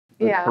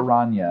Yeah.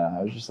 Piranha.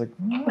 I was just like,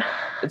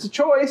 it's a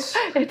choice.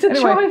 It's a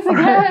choice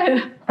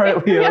again. All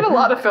right, Leah. We have a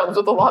lot of films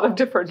with a lot of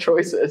different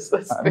choices.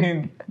 I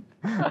mean,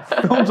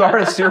 films are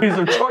a series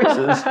of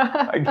choices,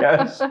 I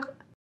guess.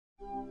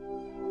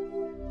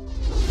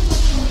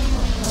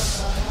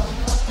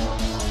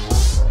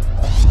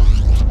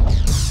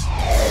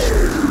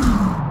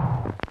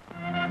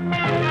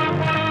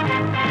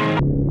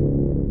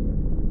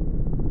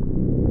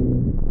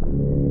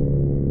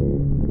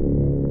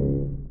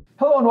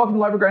 Hello and welcome to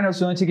Library Grindhouse.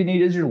 The only ticket you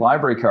need is your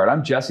library card.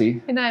 I'm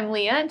Jesse. And I'm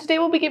Leah, and today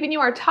we'll be giving you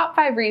our top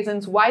 5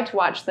 reasons why to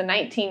watch the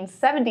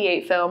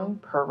 1978 film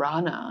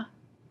Piranha.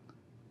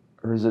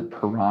 Or is it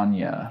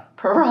Piranha?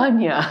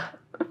 Piranha.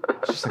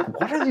 It's just like,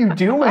 what are you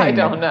doing? I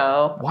don't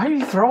know. Why are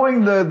you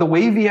throwing the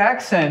wavy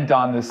accent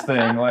on this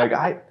thing?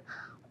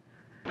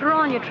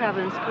 Piranha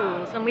travel in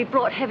schools, and we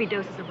brought heavy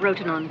doses of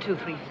Rotenone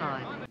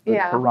 235.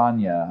 Yeah.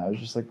 Piranha. I was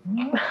just like,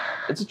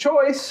 it's a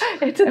choice.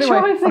 It's a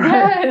choice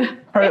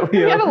again. All right,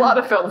 Leah. We have a lot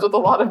of films with a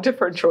lot of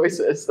different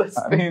choices.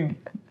 I mean,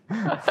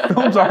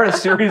 films are a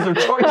series of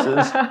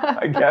choices,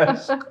 I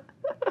guess.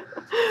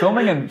 Film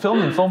and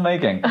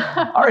filmmaking.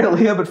 All right,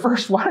 Leah, but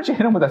first, why don't you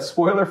hit him with a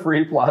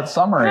spoiler-free plot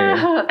summary?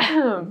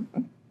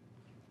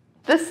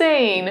 The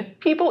saying,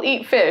 people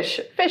eat fish,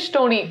 fish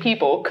don't eat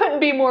people,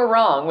 couldn't be more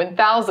wrong when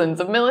thousands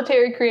of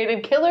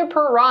military-created killer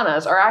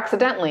piranhas are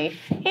accidentally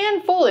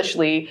and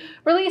foolishly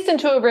released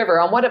into a river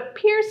on what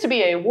appears to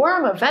be a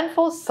warm,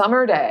 eventful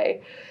summer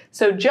day.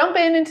 So jump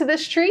into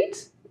this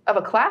treat of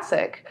a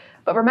classic,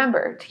 but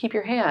remember to keep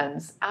your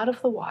hands out of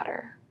the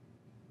water.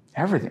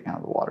 Everything out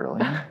of the water,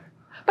 Leah.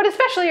 But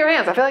especially your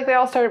hands. I feel like they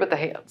all started with the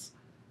hands.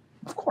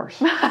 Of course.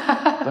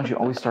 Don't you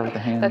always start with the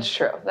hands? That's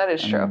true. That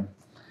is true.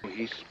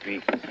 He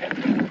speaks.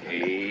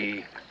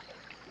 Hey,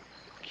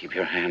 keep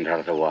your hand out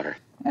of the water.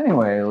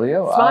 Anyway,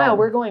 Leo. Smile,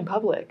 we're going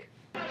public.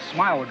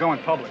 Smile, we're going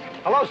public.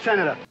 Hello,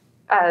 Senator.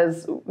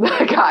 As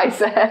the guy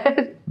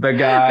said. The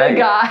guy. The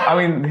guy. I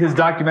mean, his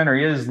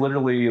documentary is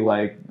literally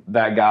like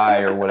that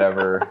guy or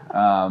whatever.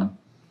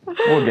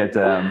 We'll get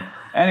to him.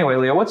 Anyway,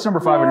 Leo, what's number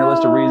 5 on your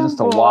list of reasons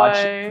to watch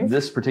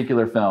this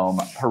particular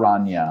film,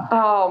 Piranha?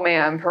 Oh,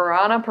 man.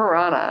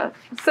 Piranha.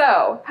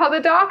 So, how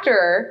the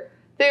doctor,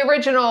 the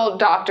original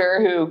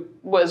doctor who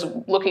was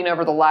looking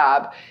over the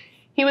lab,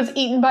 he was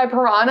eaten by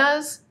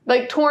piranhas,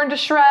 like torn to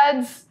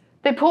shreds.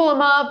 They pull him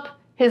up.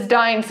 His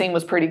dying scene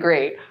was pretty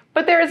great.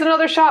 But there is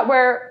another shot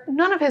where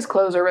none of his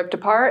clothes are ripped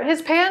apart.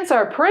 His pants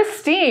are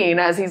pristine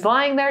as he's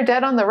lying there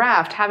dead on the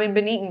raft, having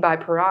been eaten by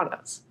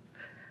piranhas.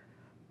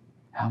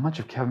 How much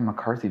of Kevin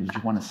McCarthy did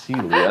you want to see,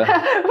 Leah? Well,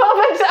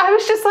 but I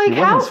was just like, he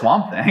wasn't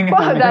Swamp Thing.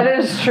 Well, that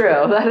is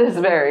true. That is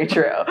very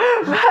true.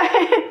 But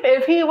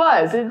if he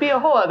was, it'd be a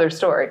whole other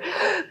story.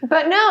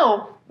 But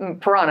no,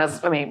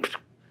 piranhas, I mean,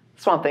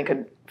 Swamp Thing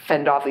could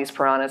fend off these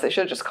piranhas. They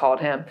should have just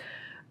called him.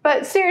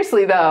 But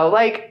seriously, though,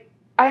 like,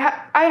 I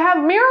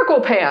have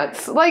miracle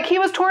pants. Like, he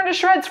was torn to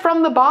shreds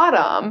from the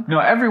bottom. No,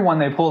 everyone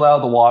they pulled out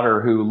of the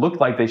water who looked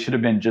like they should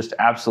have been just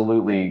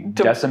absolutely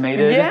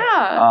decimated.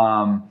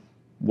 Yeah.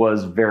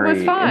 Was in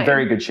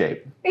very good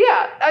shape.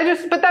 Yeah,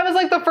 but that was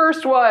like the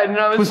first one.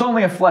 And It was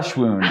only a flesh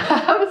wound.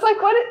 I was like,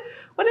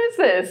 what is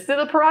this? Do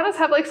the piranhas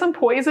have like some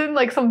poison,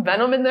 like some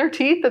venom in their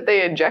teeth that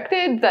they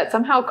injected that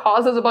somehow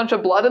causes a bunch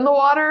of blood in the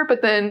water,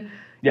 but then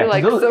you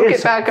like soak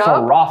it back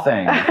up?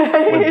 Frothing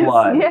with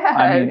blood. Yes.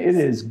 I mean, it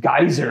is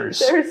geysers.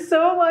 There's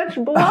so much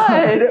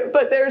blood,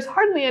 but there's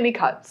hardly any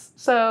cuts.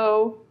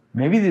 So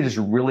maybe they just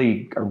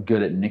really are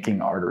good at nicking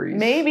arteries.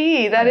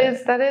 maybe that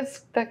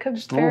could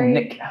Just a little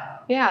nick.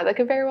 Yeah, that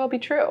could very well be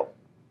true.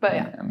 But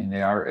yeah, I mean,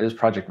 it is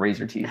Project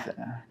Razor Teeth.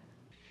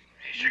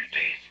 Razor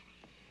teeth.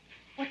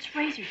 What's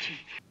razor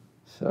teeth?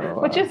 So,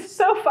 which is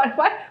so fun.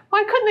 Why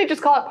couldn't they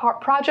just call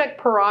it Project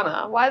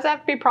Piranha? Why does it have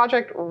to be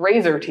Project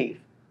Razor Teeth?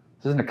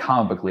 This isn't a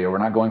comic book, Leo. We're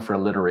not going for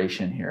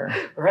alliteration here.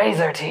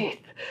 Razor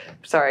Teeth.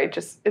 Sorry,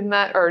 just in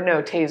that, or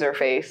no,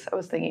 Taserface. I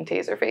was thinking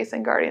Taserface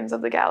in Guardians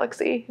of the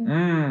Galaxy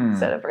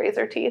instead of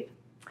Razor Teeth.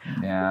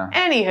 Yeah.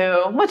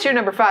 Anywho, what's your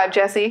number 5,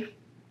 Jesse?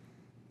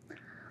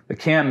 The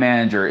camp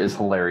manager is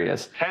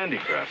hilarious.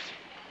 Handicrafts.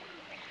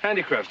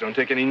 Handicrafts don't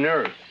take any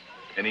nerve,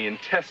 any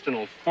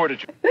intestinal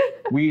fortitude.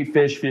 We eat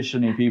fish, fish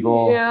don't eat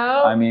people.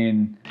 Yeah. I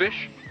mean,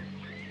 Fish?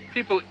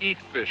 People eat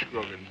fish,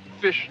 Grogan.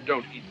 Fish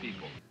don't eat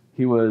people.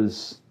 he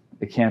was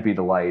a campy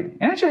delight.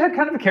 And actually had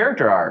kind of a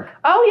character arc.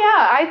 Oh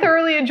yeah, I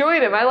thoroughly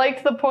enjoyed him. I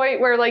liked the point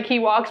where like he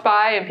walks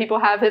by and people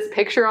have his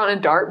picture on a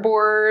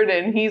dartboard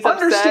and he's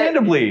upset.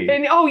 Understandably.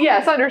 And oh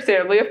yes,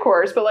 understandably, of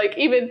course. But like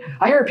even,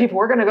 I heard people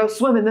were gonna go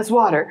swim in this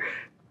water.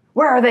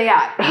 Where are they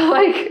at?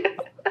 Like.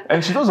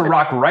 And she throws a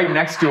rock right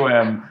next to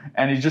him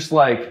and he's just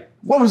like,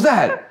 what was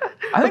that?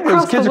 I think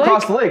those kids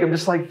across the lake. I'm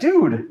just like,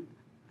 dude,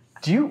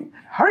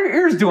 how are your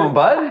ears doing,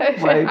 bud?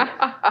 Like,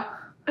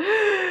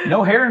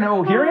 no hair,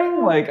 no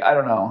hearing? Like, I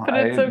don't know.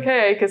 But it's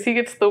okay, because he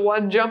gets the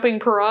one jumping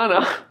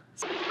piranha.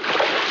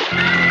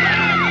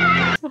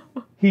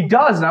 He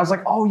does, and I was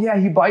like, oh yeah,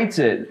 he bites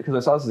it. Because I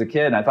saw this as a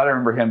kid, and I thought I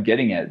remember him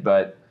getting it.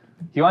 But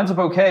he winds up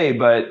okay,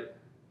 but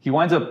he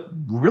winds up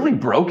really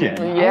broken.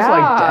 Yeah. I was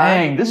like,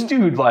 dang, this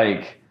dude,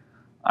 like,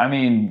 I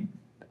mean,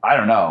 I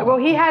don't know. Well,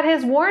 he had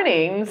his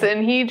warnings,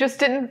 and he just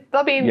didn't.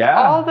 I mean,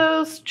 all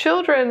those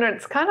children,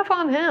 it's kind of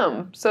on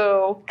him.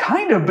 So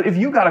kind of, but if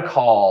you got a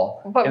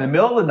call in the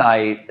middle of the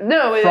night from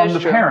the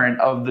parent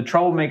of the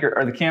troublemaker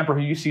or the camper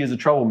who you see as a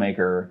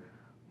troublemaker,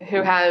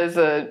 who has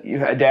a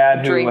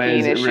dad who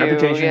has a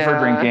reputation for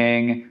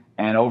drinking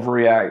and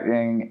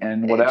overreacting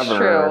and whatever. It's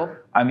true.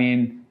 I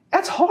mean,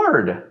 that's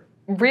hard.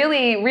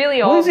 Really,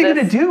 really. What is he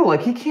gonna do?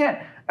 Like, he can't.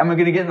 Am I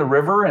gonna get in the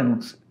river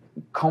and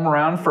comb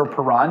around for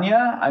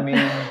piranha? I mean,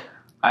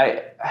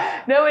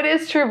 No, it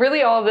is true.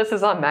 Really, all of this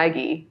is on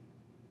Maggie.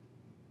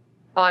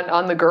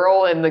 On the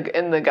girl and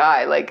the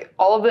guy. Like,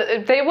 all of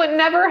it. They would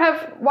never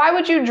have. Why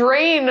would you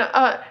drain?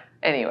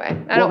 Anyway,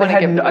 I don't want to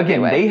give them again.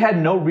 away. They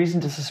had no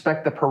reason to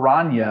suspect the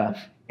piranha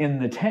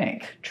in the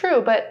tank.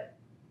 True, but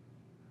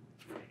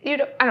I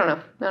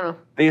don't know.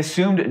 They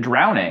assumed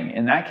drowning.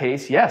 In that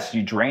case, yes,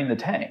 you drain the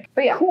tank.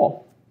 But yeah,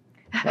 cool.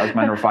 That was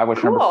my number 5.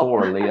 What's your number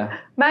 4, Leah?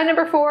 My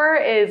number 4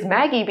 is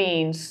Maggie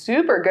being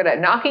super good at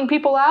knocking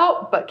people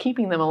out, but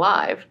keeping them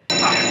alive.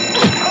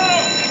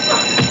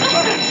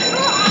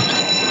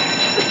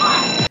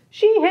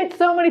 She hit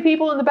so many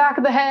people in the back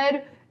of the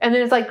head, and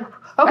then it's like,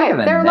 okay,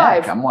 they're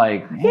alive. I'm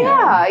like, man,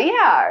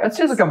 yeah. That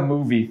seems like a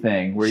movie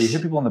thing where you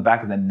hit people in the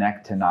back of the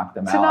neck to knock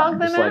them out. To knock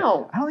them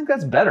out. I don't think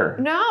that's better.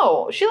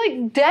 No, she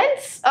like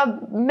dents a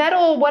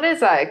metal, what is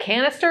that, a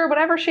canister,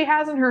 whatever she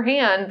has in her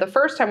hand the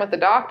first time with the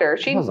doctor.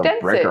 She dents it. It was a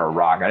brick or a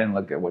rock. I didn't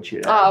look at what she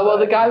had. Well,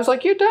 the guy was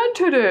like, you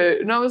dented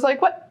it. And I was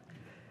like, what?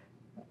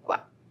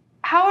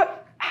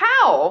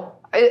 How?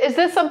 Is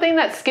this something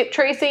that skip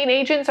tracing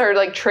agents are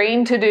like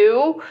trained to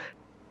do?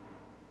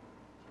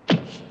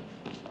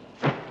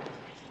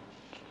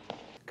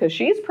 Because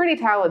she's pretty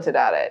talented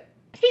at it.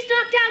 He's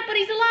knocked out, but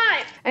he's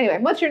alive. Anyway,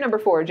 what's your number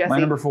 4, Jesse? My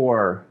number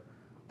 4,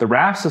 the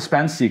raft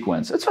suspense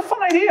sequence. It's a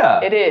fun idea.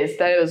 It is.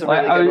 That was a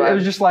really good one. It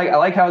was just like, I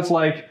like how it's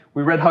like,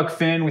 we read Huck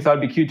Finn, we thought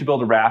it'd be cute to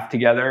build a raft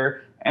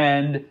together.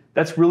 And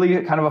that's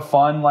really kind of a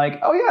fun, like,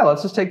 oh yeah,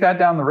 let's just take that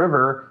down the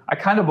river. I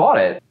kind of bought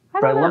it.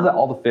 But I love that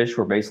all the fish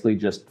were basically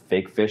just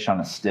fake fish on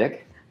a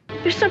stick.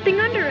 There's something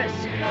under us.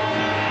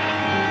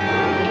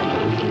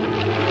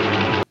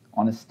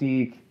 On a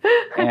stick.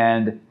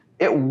 And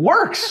it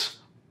works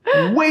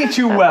way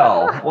too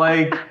well.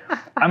 Like,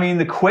 I mean,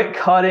 the quick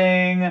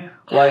cutting,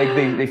 like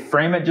they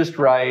frame it just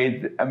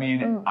right. I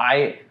mean,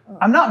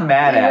 I'm not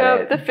mad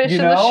at it. The fish in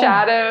the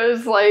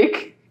shadows,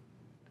 like,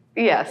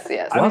 yes.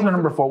 That was my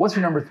number 4. What's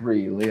your number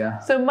 3,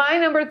 Leah? So my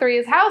number 3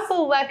 is how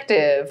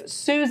selective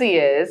Susie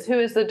is, who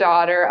is the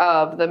daughter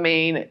of the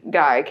main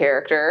guy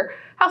character.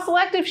 How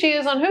selective she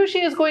is on who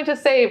she is going to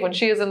save when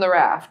she is in the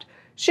raft.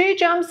 She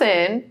jumps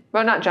in,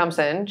 well, not jumps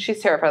in,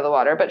 she's terrified of the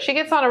water, but she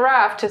gets on a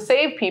raft to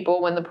save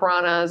people when the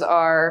piranhas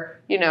are,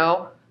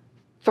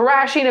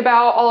 thrashing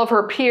about all of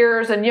her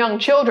peers and young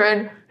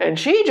children, and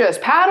she just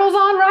paddles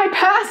on right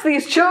past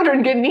these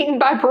children getting eaten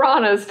by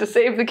piranhas to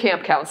save the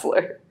camp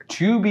counselor.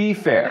 To be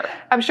fair.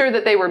 I'm sure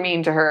that they were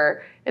mean to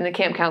her, and the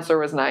camp counselor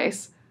was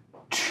nice.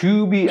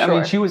 I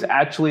mean, she was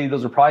actually,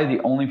 those are probably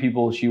the only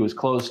people she was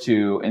close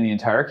to in the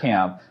entire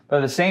camp, but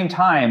at the same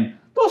time,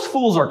 those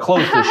fools are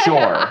close to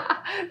shore.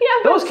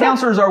 Those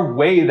counselors are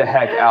way the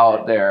heck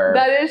out there.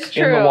 That is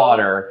true. In the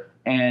water.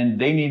 And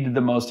they needed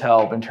the most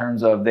help in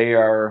terms of they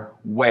are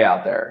way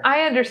out there.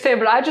 I understand,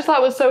 but I just thought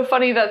it was so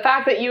funny the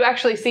fact that you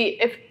actually see,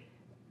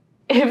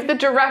 if the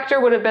director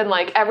would have been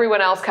like,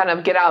 everyone else kind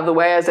of get out of the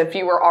way as if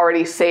you were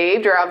already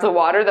saved or out of the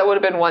water, that would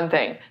have been one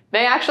thing.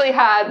 They actually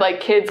had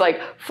like kids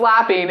like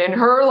flapping and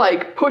her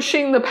like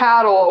pushing the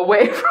paddle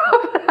away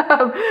from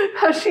them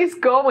as she's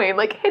going,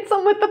 like hits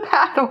them with the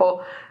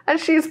paddle. And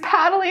she's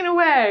paddling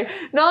away,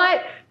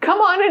 not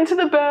come on into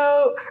the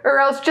boat, or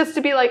else just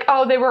to be like,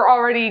 oh, they were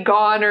already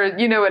gone, or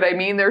you know what I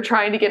mean, they're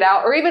trying to get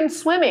out, or even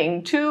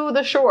swimming to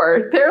the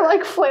shore. They're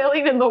like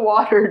flailing in the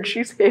water, and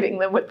she's hitting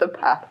them with the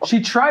paddle. She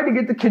tried to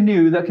get the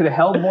canoe that could have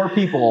held more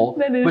people,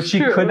 but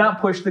she could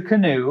not push the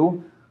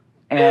canoe.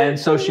 And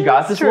so she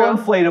got this little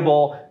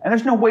inflatable, and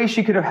there's no way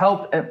she could have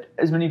helped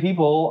as many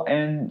people,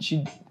 and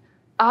she...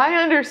 I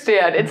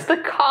understand. It's the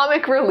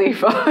comic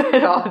relief of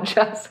it all,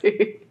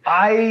 Jesse.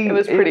 It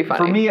was pretty funny.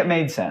 For me, it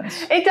made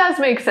sense. It does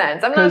make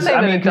sense. I'm not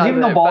saying that it doesn't. Because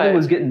even though Baldy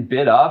was getting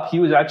bit up, he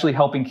was actually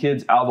helping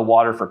kids out of the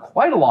water for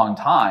quite a long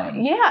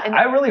time. Yeah. And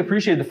I really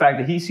appreciate the fact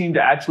that he seemed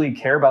to actually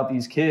care about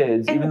these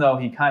kids, even though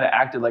he kind of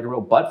acted like a real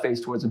butt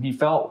face towards them. He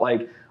felt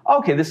like,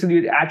 okay, this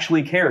dude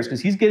actually cares because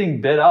he's getting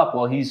bit up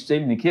while he's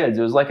saving the kids.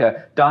 It was like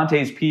a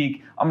Dante's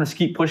Peak, I'm going to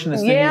keep pushing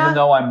this thing even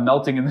though I'm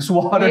melting in this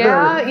water.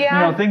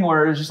 Thing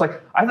where it's just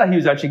like, I thought he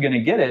was actually going to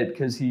get it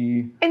because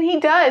he... And he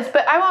does,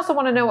 but I also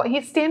want to know,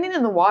 he's standing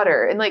in the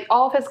water and like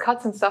all of his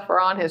cuts and stuff are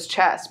on his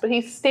chest, but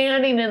he's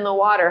standing in the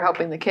water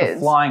helping the kids.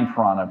 The flying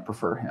piranha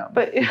prefer him.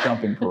 But the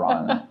jumping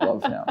piranha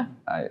love him.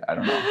 I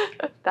don't know.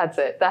 That's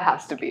it. That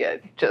has to be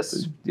it.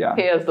 Just, he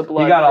has the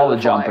blood. He got all the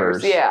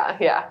jumpers.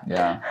 jumpers.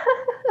 Yeah.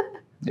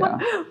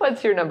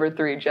 What's your number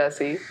 3,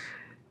 Jesse?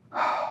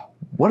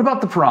 What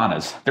about the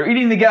piranhas? They're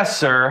eating the guests,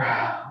 sir.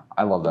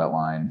 I love that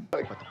line.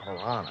 What the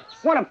piranhas?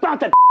 What about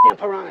the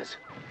piranhas?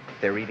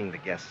 They're eating the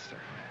guests, sir.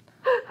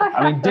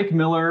 I mean, Dick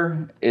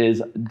Miller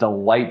is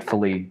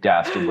delightfully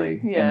dastardly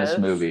in this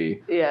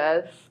movie.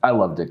 Yes. I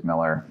love Dick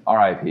Miller.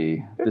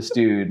 R.I.P. This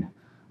dude.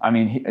 I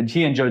mean,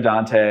 he and Joe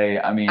Dante,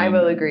 I mean... I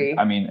will agree.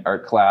 I mean,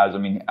 are collabs. I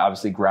mean,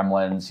 obviously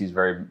Gremlins. He's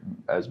very...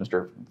 As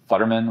Mr.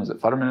 Futterman. Was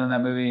it Futterman in that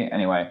movie?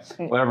 Anyway,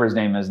 whatever his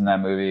name is in that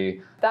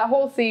movie. That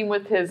whole scene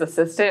with his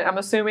assistant, I'm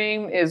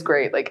assuming, is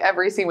great. Like,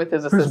 every scene with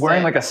his assistant. He's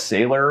wearing, like, a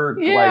sailor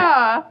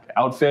like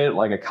outfit,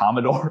 like a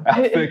Commodore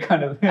outfit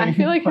kind of thing. I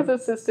feel like his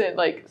assistant,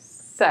 like,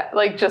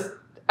 just...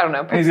 I don't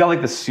know. And he's got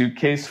like the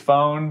suitcase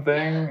phone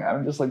thing.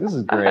 I'm just like, this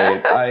is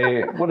great.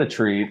 What a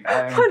treat.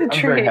 I'm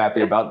very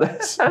happy about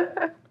this.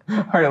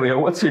 All right, Leah,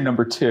 what's your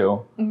number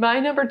 2? My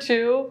number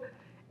 2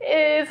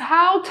 is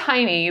how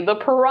tiny the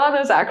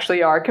piranhas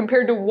actually are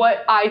compared to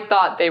what I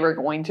thought they were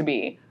going to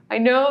be. I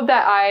know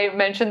that I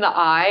mentioned the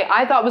eye.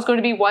 I thought it was going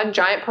to be one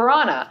giant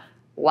piranha.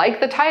 Like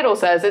the title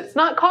says, it's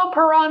not called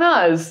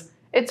piranhas.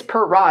 It's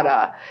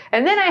piranha.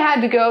 And then I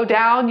had to go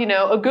down,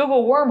 a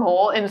Google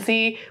wormhole and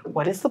see,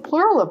 what is the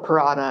plural of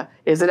piranha?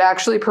 Is it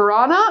actually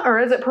piranha or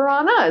is it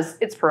piranhas?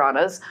 It's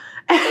piranhas.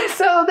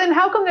 So then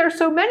how come there's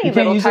so many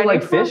little tiny... You can't use it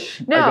like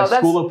fish? No, like a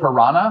school of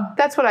piranha?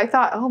 That's what I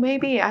thought. Oh,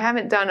 maybe I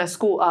haven't done a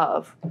school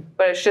of.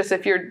 But it's just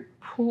if you're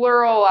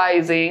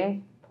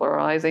pluralizing,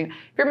 if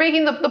you're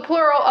making the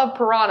plural of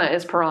piranha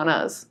is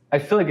piranhas. I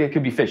feel like it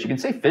could be fish. You can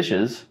say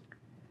fishes.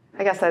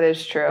 I guess that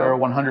is true. There are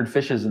 100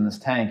 fishes in this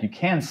tank. You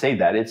can say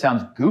that. It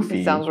sounds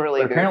goofy. It sounds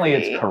really but apparently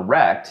goofy. It's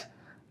correct,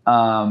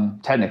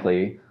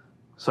 technically.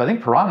 So I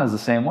think piranha is the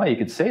same way. You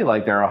could say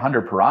like there are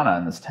 100 piranha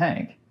in this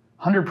tank.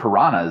 100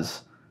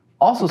 piranhas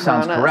also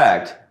sounds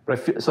correct. But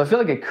I feel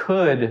like it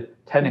could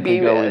technically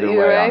go either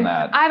way on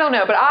that. I don't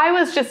know, but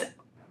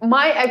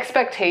my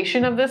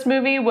expectation of this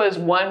movie was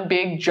one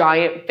big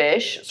giant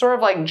fish, sort of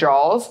like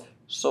Jaws,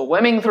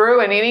 swimming through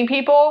and eating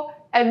people.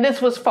 And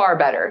this was far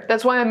better.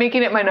 That's why I'm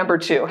making it my number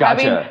 2.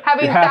 Gotcha.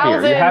 Having You're happier.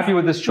 thousands, You're happy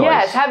with this choice.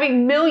 Yes,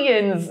 having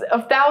millions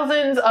of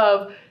thousands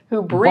of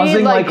who breathe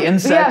buzzing like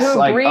insects. Yeah,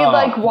 who breathe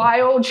like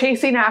wild,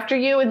 chasing after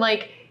you, and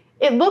like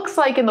it looks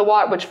like in the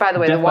water. Which, by the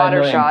way, the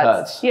water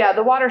shots. Yeah,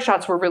 the water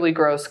shots were really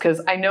gross because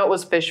I know it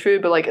was fish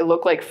food, but like it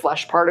looked like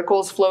flesh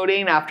particles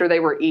floating after they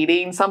were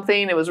eating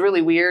something. It was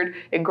really weird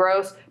and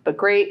gross, but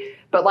great.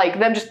 But like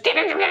them just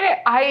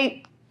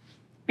I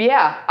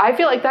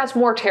feel like that's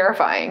more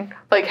terrifying.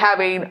 Like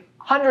having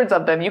hundreds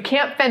of them. You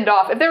can't fend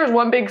off. If there was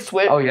one big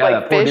switch, oh yeah,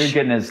 that poor dude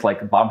getting his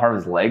like bottom part of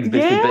his legs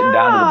basically bitten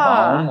down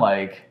to the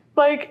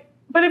bone.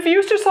 But if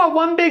you just saw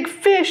one big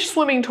fish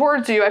swimming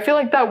towards you, I feel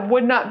like that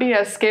would not be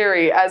as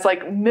scary as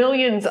like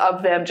millions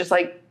of them just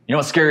like... You know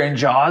what's scary in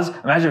Jaws?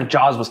 Imagine if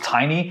Jaws was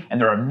tiny and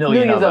there are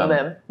millions of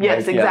them.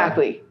 Yes,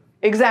 exactly.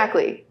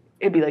 Exactly.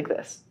 It'd be like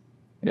this.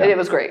 Yeah. And it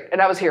was great.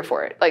 And I was here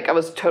for it. Like I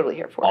was totally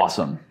here for it.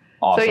 Awesome.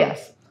 So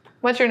yes.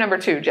 What's your number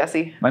 2,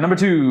 Jesse? My number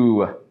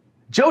 2...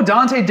 Joe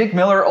Dante, Dick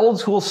Miller, old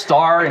school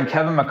star, and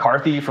Kevin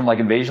McCarthy from like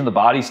Invasion of the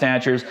Body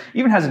Snatchers,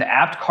 even has an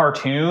apt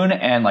cartoon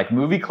and like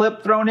movie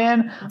clip thrown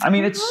in. I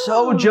mean, it's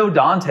so Joe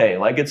Dante.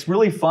 Like it's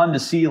really fun to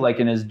see like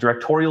in his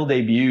directorial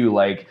debut,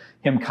 like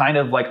him kind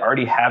of like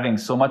already having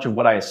so much of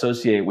what I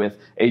associate with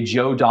a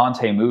Joe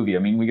Dante movie. I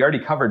mean, we already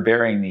covered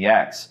Burying the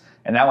X,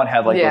 and that one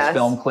had like those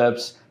film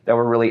clips that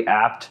were really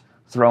apt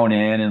thrown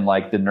in and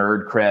like the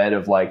nerd cred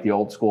of like the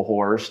old school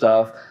horror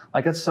stuff.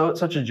 Like it's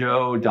such a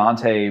Joe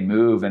Dante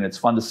move, and it's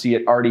fun to see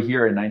it already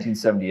here in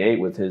 1978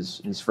 with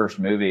his first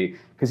movie,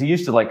 because he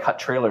used to like cut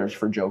trailers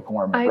for Roger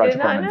Corman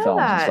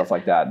films and stuff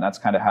like that, and that's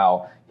kind of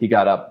how he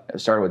got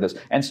started with this.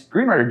 And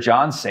screenwriter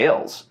John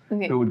Sayles,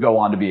 who would go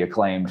on to be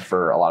acclaimed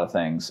for a lot of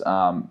things,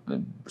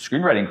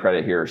 screenwriting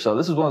credit here. So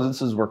this is one of those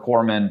instances where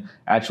Corman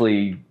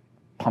actually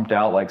pumped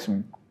out like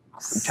some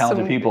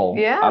talented people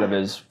out of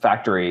his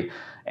factory.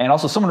 And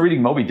also someone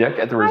reading Moby Dick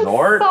at the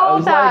resort. I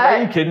was like,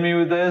 are you kidding me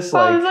with this?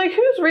 I was like,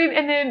 who's reading?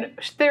 And then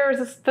there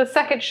was the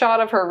second shot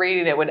of her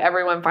reading it when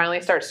everyone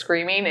finally starts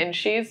screaming and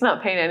she's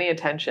not paying any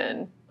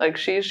attention. Like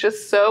she's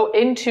just so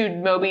into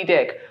Moby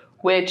Dick,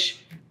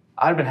 which...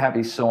 I'd have been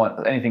happy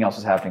anything else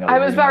was happening. I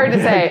was about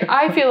to say,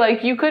 I feel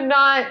like you could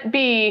not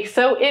be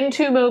so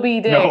into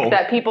Moby Dick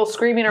that people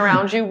screaming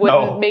around you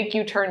wouldn't make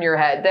you turn your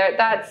head.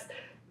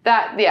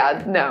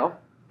 No.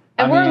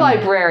 And we're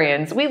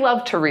librarians. We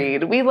love to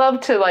read. We love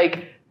to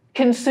like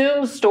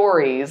consume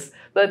stories.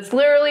 That's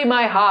literally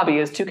my hobby,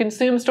 is to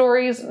consume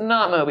stories,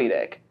 not Moby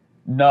Dick.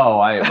 No,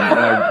 when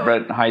I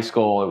read in high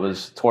school, it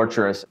was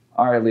torturous.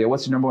 All right, Leah,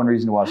 what's your number 1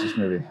 reason to watch this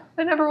movie?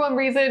 The number 1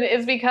 reason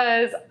is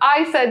because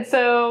I said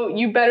so.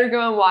 You better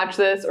go and watch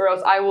this, or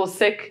else I will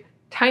sick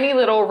tiny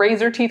little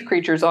razor teeth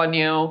creatures on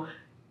you.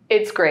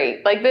 It's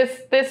great. Like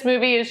this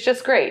movie is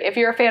just great. If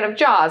you're a fan of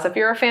Jaws, if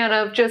you're a fan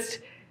of just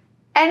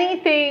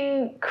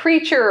anything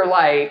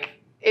creature-like,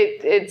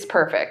 it's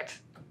perfect.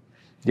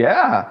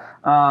 Yeah.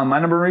 My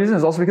number 1 reason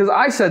is also because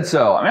I said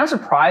so. I mean, I'm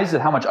surprised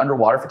at how much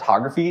underwater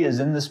photography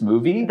is in this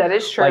movie. That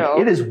is true. Like,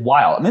 it is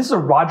wild. I mean, this is a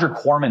Roger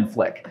Corman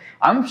flick.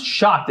 I'm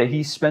shocked that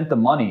he spent the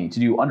money to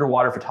do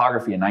underwater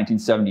photography in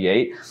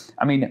 1978.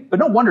 I mean, but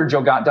no wonder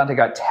Joe Dante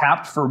got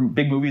tapped for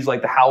big movies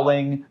like The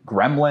Howling,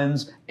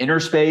 Gremlins, Inner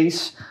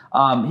Space.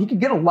 He could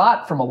get a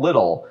lot from a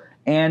little.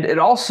 And it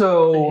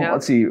also,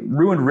 let's see,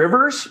 ruined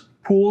rivers,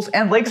 pools,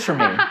 and lakes for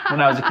me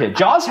when I was a kid.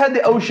 Jaws had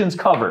the oceans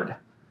covered.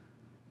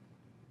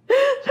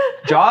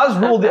 Jaws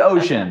ruled the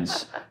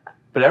oceans,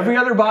 but every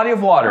other body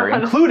of water,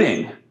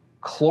 including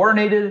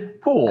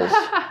chlorinated pools,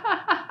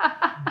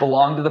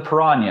 belonged to the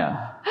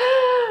Piranha.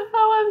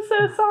 Oh,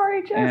 I'm so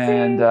sorry, Jesse.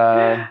 And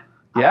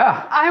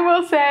yeah. I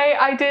will say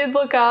I did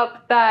look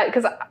up that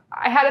because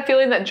I had a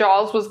feeling that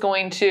Jaws was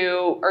going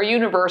to, or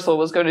Universal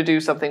was going to do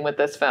something with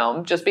this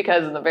film, just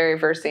because in the very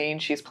first scene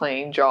she's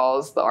playing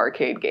Jaws, the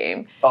arcade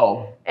game.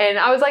 Oh. And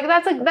I was like,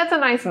 that's a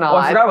nice nod. Oh,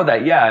 I forgot about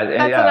that. Yeah.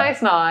 That's a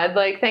nice nod.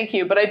 Like, thank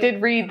you. But I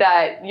did read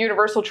that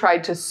Universal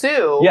tried to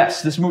sue.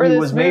 Yes, this movie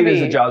was made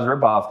as a Jaws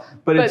ripoff,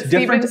 but it's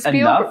different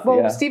enough.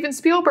 Well, Steven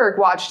Spielberg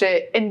watched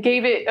it and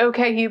gave it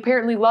okay. He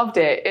apparently loved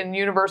it, and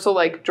Universal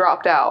like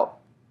dropped out.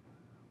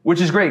 Which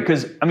is great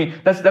because I mean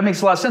that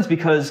makes a lot of sense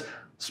because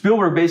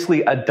Spielberg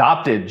basically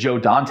adopted Joe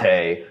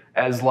Dante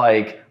as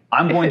like,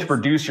 I'm going to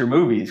produce your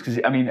movies. Because,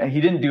 I mean, he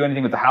didn't do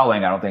anything with The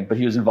Howling, I don't think, but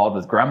he was involved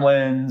with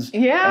Gremlins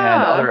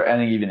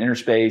and even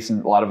Interspace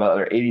and a lot of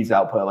other 80s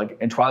output. Like,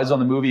 in Twilight Zone,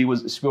 the movie,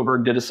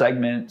 Spielberg did a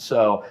segment.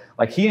 So,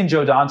 like, he and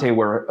Joe Dante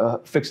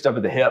were fixed up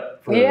at the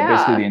hip for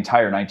basically the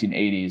entire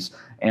 1980s.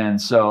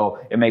 And so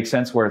it makes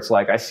sense where it's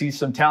like, I see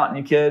some talent in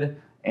you,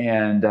 kid.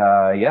 And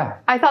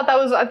I thought that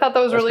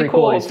was really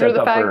cool. Through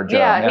the fact,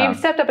 he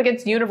stepped up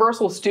against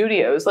Universal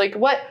Studios. Like,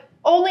 what?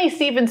 Only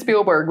Steven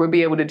Spielberg would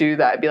be able to do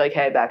that. Be like,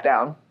 hey, back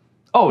down.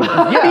 Oh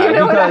yeah, you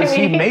know because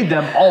he made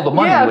them all the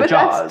money with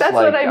Jaws. That's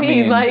like, what I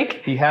mean.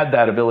 Like, he had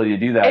that ability to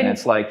do that, and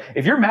it's like,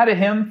 if you're mad at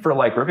him for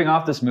like ripping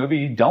off this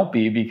movie, don't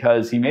be,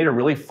 because he made a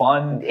really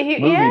fun movie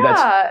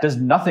that does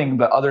nothing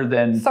but other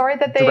than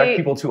direct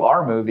people to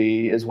our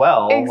movie as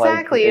well.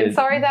 Exactly, and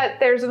sorry that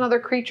there's another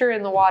creature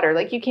in the water.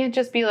 Like, you can't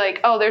just be like,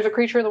 oh, there's a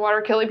creature in the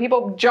water killing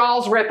people.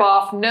 Jaws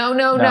ripoff. No.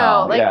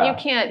 Like, you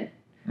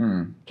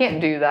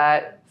can't do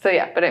that. So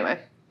yeah, but anyway.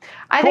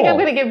 I think I'm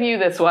going to give you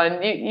this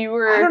one. You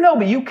were... I don't know,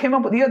 but you came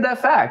up with... You had that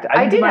fact.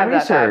 I did my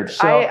research.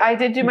 So I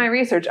did do my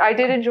research. I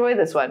did enjoy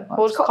this one.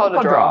 We'll just call it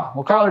a draw.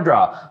 We'll call it a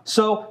draw.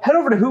 So head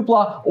over to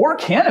Hoopla or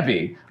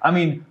Kanopy. I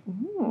mean,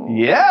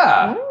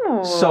 yeah.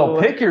 Ooh.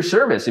 So pick your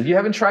service. If you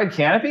haven't tried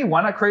Kanopy,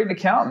 why not create an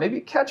account? Maybe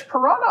catch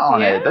Piranha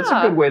on it. That's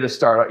a good way to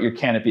start out your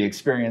Kanopy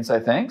experience, I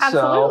think.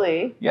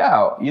 Absolutely. So,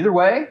 yeah, either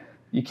way,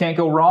 you can't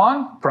go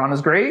wrong.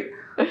 Piranha's great.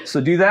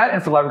 So do that.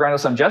 And for Live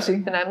Grindhouse, I'm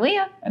Jesse. And I'm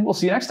Leah. And we'll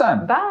see you next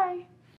time. Bye.